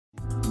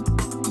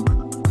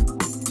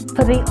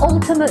For the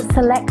ultimate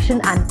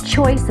selection and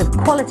choice of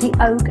quality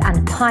oak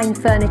and pine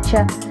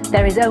furniture,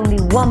 there is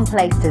only one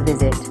place to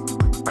visit: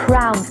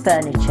 Crown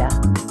Furniture.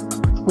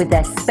 With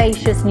their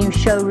spacious new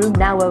showroom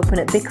now open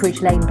at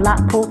Vicarage Lane,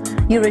 Blackpool,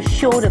 you're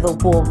assured of a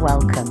warm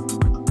welcome.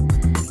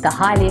 The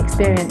highly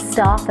experienced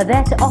staff are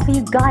there to offer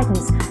you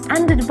guidance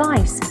and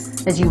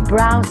advice as you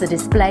browse the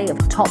display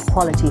of top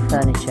quality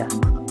furniture.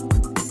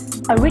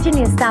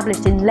 Originally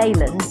established in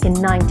Leyland in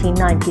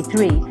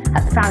 1993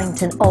 at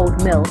Farrington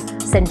Old Mill,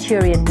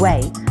 Centurion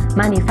Way,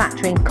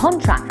 manufacturing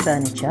contract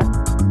furniture,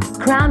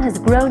 Crown has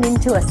grown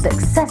into a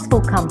successful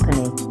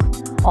company,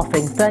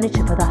 offering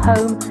furniture for the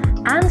home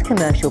and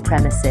commercial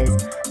premises,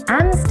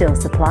 and still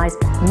supplies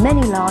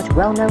many large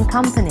well-known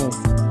companies.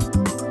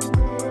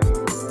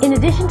 In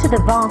addition to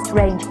the vast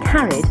range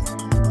carried,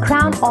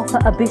 Crown offer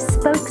a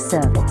bespoke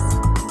service,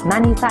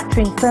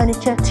 manufacturing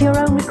furniture to your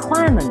own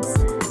requirements,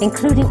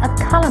 including a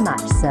colour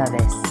match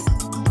service.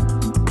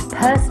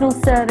 Personal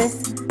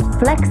service,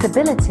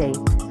 flexibility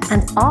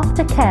and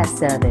aftercare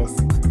service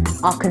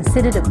are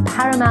considered of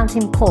paramount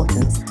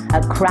importance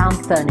at Crown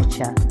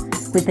Furniture,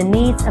 with the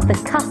needs of the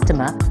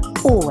customer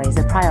always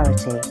a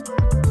priority.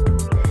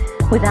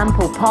 With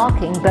ample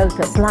parking both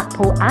at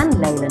Blackpool and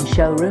Leyland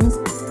showrooms,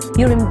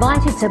 you're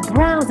invited to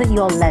browse at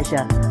your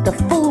leisure the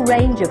full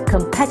range of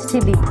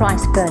competitively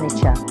priced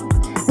furniture,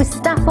 with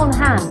staff on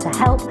hand to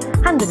help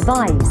and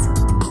advise.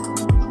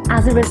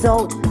 As a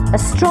result, a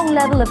strong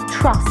level of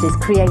trust is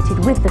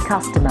created with the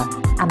customer,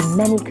 and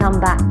many come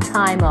back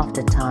time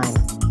after time.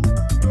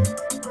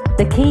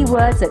 The key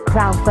words at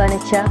Crown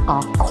Furniture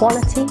are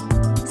quality,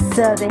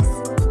 service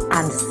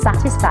and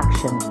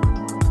satisfaction.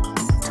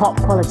 Top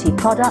quality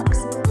products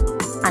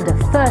and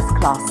a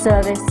first-class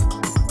service,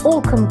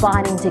 all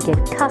combining to give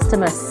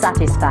customers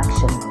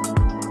satisfaction.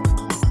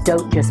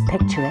 Don't just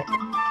picture it.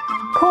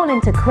 Call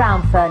into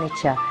Crown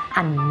Furniture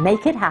and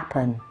make it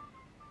happen.